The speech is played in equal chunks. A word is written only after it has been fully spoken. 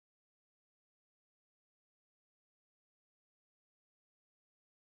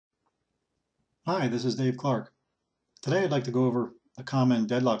Hi, this is Dave Clark. Today I'd like to go over a common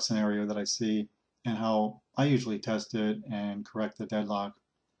deadlock scenario that I see and how I usually test it and correct the deadlock.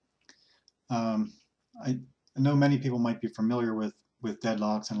 Um, I know many people might be familiar with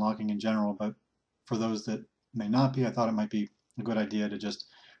deadlocks and locking in general, but for those that may not be, I thought it might be a good idea to just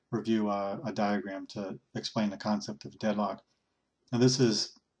review a diagram to explain the concept of deadlock. Now this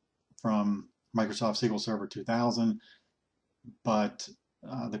is from Microsoft SQL Server 2000, but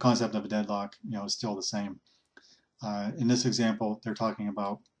the concept of a deadlock, is still the same. In this example, they're talking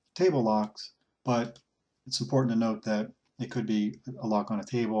about table locks, but it's important to note that it could be a lock on a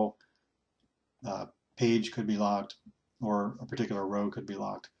table, a page could be locked, or a particular row could be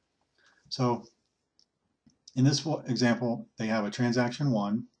locked. So in this example, they have a transaction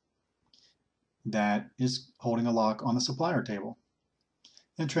 1 that is holding a lock on the supplier table.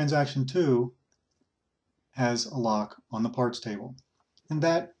 And transaction 2 has a lock on the parts table. And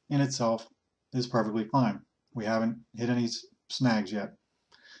that in itself is perfectly fine. We haven't hit any snags yet.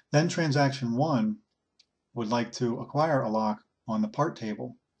 Then transaction 1 would like to acquire a lock on the part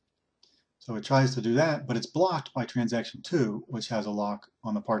table. So it tries to do that, but it's blocked by transaction 2, which has a lock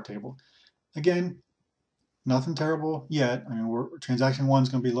on the part table. Again, nothing terrible yet. I mean, transaction 1 is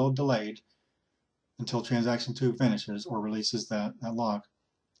going to be a little delayed until transaction 2 finishes or releases that lock.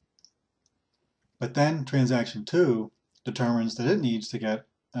 But then transaction 2 determines that it needs to get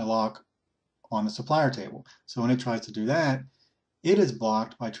a lock on the supplier table. So when it tries to do that, it is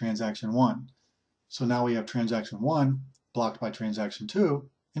blocked by transaction 1. So now we have transaction 1 blocked by transaction 2,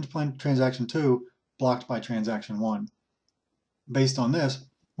 and transaction 2 blocked by transaction 1. Based on this,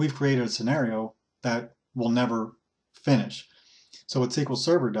 we've created a scenario that will never finish. So what SQL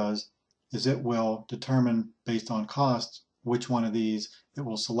Server does is it will determine based on cost which one of these it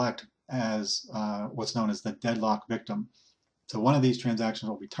will select as what's known as the deadlock victim. So one of these transactions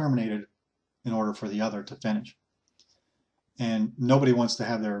will be terminated in order for the other to finish. And nobody wants to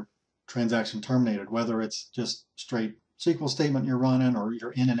have their transaction terminated, whether it's just straight SQL statement you're running or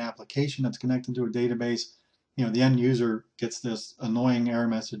you're in an application that's connected to a database. The end user gets this annoying error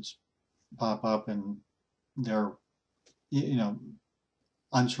message pop up and they're,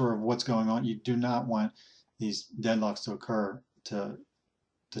 unsure of what's going on. You do not want these deadlocks to occur to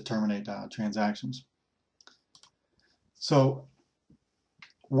terminate transactions. So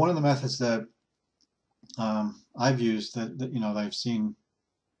one of the methods that I've used that I've seen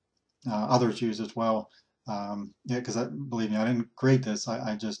others use as well. Yeah, because believe me, I didn't create this.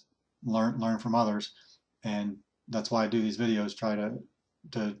 I just learn from others, and that's why I do these videos. Try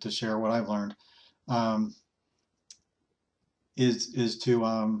to share what I've learned. Um, is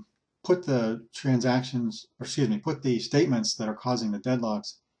to put the transactions, or excuse me, put the statements that are causing the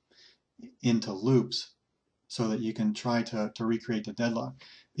deadlocks into loops, so that you can try to recreate the deadlock.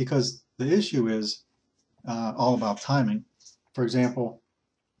 Because the issue is all about timing. For example,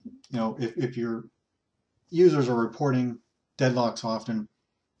 if your users are reporting deadlocks often,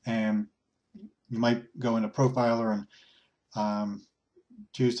 and you might go into Profiler and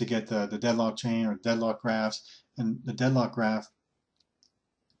choose to get the deadlock chain or deadlock graphs. And the deadlock graph,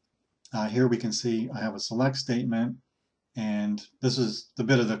 here we can see I have a select statement, and this is the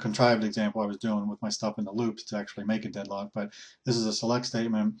bit of the contrived example I was doing with my stuff in the loops to actually make a deadlock, but this is a select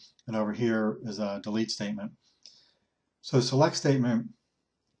statement, and over here is a delete statement. So the select statement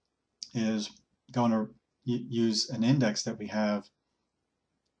is going to use an index that we have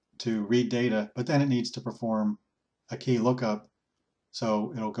to read data, but then it needs to perform a key lookup.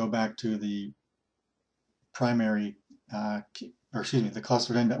 So it'll go back to the primary key, or excuse me, the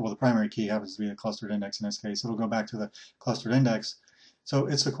clustered index. Well, the primary key happens to be the clustered index in this case. It'll go back to the clustered index. So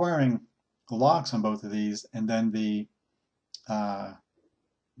it's acquiring locks on both of these, and then the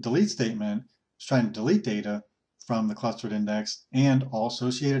delete statement is trying to delete data from the clustered index and all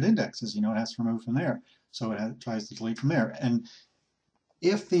associated indexes. It has to remove from there. So it tries to delete from there. And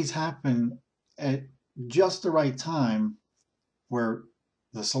if these happen at just the right time, where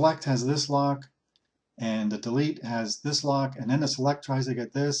the select has this lock and the delete has this lock, and then the select tries to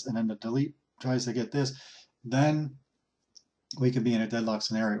get this, and then the delete tries to get this, then we could be in a deadlock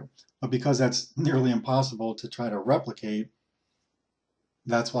scenario. But because that's nearly impossible to try to replicate,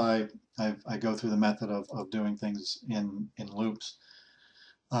 that's why I go through the method of doing things in loops.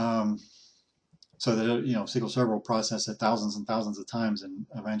 So that SQL Server will process it thousands and thousands of times, and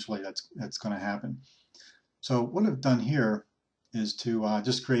eventually that's going to happen. So what I've done here is to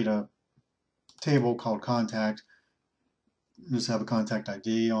just create a table called contact. Just have a contact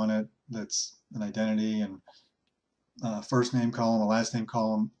ID on it that's an identity, and first name column, a last name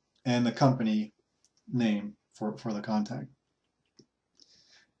column, and the company name for the contact.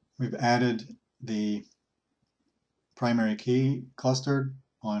 We've added the primary key clustered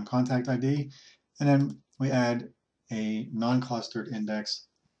on contact ID, and then we add a non-clustered index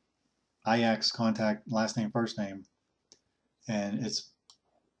IX contact last name first name, and it's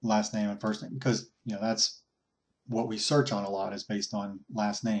last name and first name, because that's what we search on a lot, is based on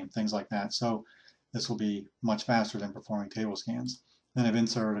last name, things like that. So this will be much faster than performing table scans. Then I've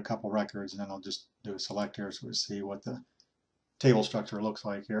inserted a couple records, and then I'll just do a select here so we see what the table structure looks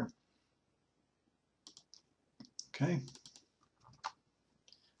like here. Okay.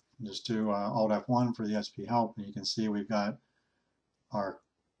 Just do Alt F1 for the SP help, and you can see we've got our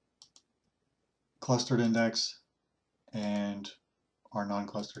clustered index and our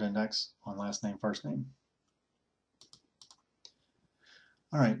non-clustered index on last name, first name.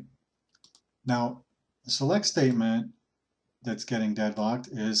 All right. Now, the select statement that's getting deadlocked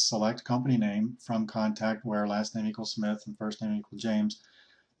is select company name from contact where last name equals Smith and first name equals James,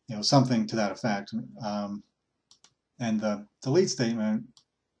 something to that effect. And the delete statement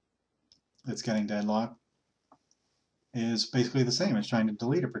that's getting deadlocked is basically the same. It's trying to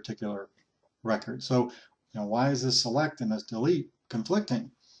delete a particular record. So, why is this select and this delete conflicting?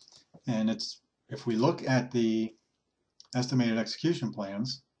 And it's, if we look at the estimated execution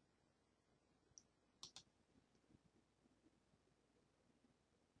plans,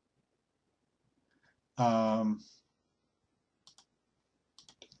 run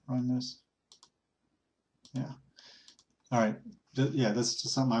this. Yeah. All right. Yeah, this is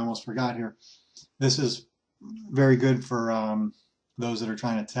just something I almost forgot here. This is very good for those that are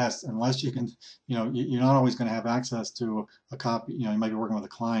trying to test, unless you can, you're not always going to have access to a copy. You might be working with a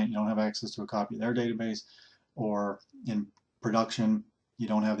client, you don't have access to a copy of their database, or in production, you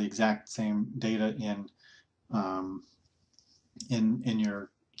don't have the exact same data in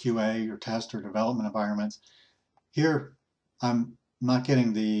your QA or test or development environments. Here, I'm not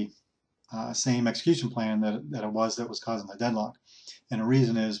getting the same execution plan that was causing the deadlock. And the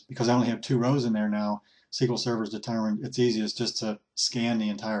reason is because I only have 2 rows in there now. SQL Server's determined it's easiest just to scan the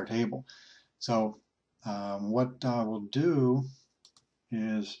entire table. So what we'll do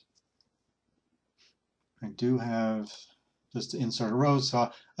is, I do have just to insert a row.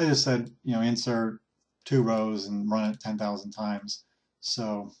 So I just said, insert 2 rows and run it 10,000 times.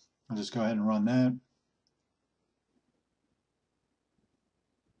 So I'll just go ahead and run that.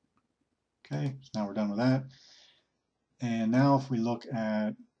 Okay, so now we're done with that. And now if we look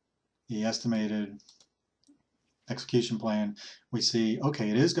at the estimated execution plan, we see, okay,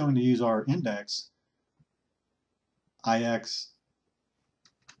 it is going to use our index IX,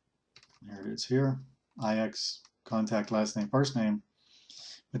 here it is here, IX contact last name first name,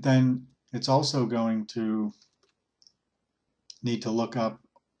 but then it's also going to need to look up,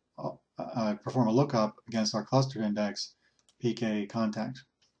 perform a lookup against our clustered index PK contact.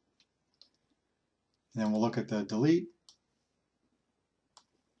 And then we'll look at the delete.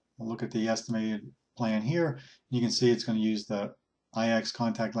 We'll look at the estimated plan here. You can see it's going to use the IX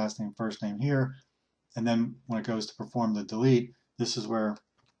contact last name first name here. And then when it goes to perform the delete, this is where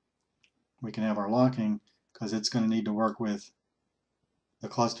we can have our locking, because it's going to need to work with the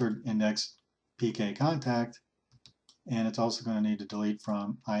clustered index PK contact, and it's also going to need to delete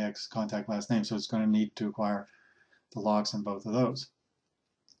from IX contact last name. So it's going to need to acquire the locks in both of those.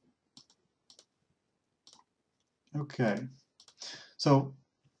 Okay, so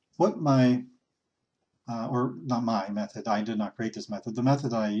what my, or not my method, I did not create this method. The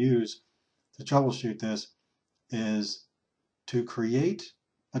method that I use to troubleshoot this is to create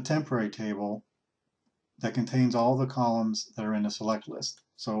a temporary table that contains all the columns that are in the select list.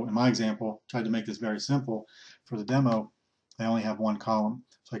 So in my example, I tried to make this very simple. For the demo, I only have 1 column.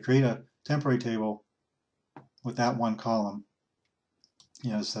 So I create a temporary table with that 1 column,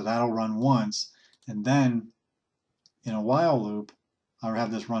 so that'll run once, and then in a while loop, I'll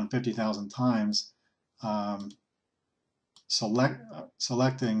have this run 50,000 times,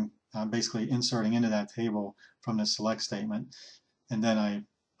 selecting, basically inserting into that table from the select statement, and then I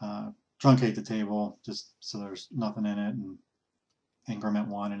truncate the table just so there's nothing in it, and increment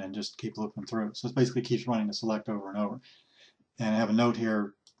 1, and then just keep looping through. So it basically keeps running the select over and over. And I have a note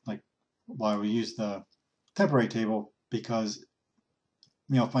here, like why we use the temporary table, because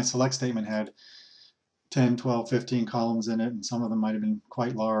if my select statement had 10, 12, 15 columns in it, and some of them might have been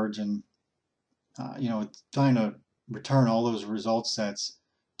quite large, and trying to return all those result sets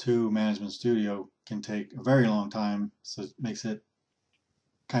to Management Studio can take a very long time, so it makes it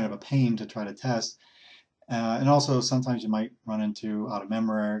kind of a pain to try to test. And also sometimes you might run into out of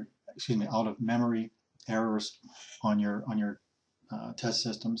memory errors on your test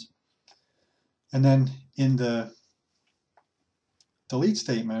systems. And then in the delete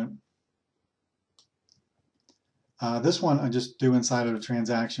statement, This one I just do inside of the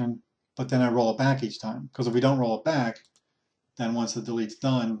transaction, but then I roll it back each time. Because if we don't roll it back, then once the delete's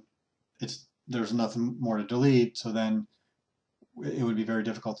done, there's nothing more to delete. So then it would be very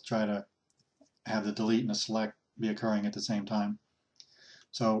difficult to try to have the delete and the select be occurring at the same time.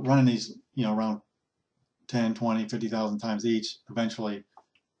 So running these, around 10, 20, 50,000 times each, eventually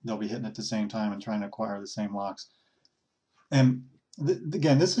they'll be hitting at the same time and trying to acquire the same locks. And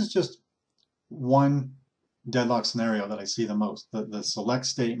again, this is just one deadlock scenario that I see the most. The select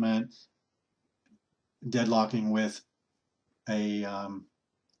statement deadlocking with a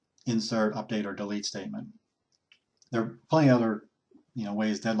insert, update, or delete statement. There are plenty of other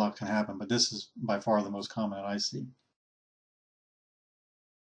ways deadlock can happen, but this is by far the most common that I see.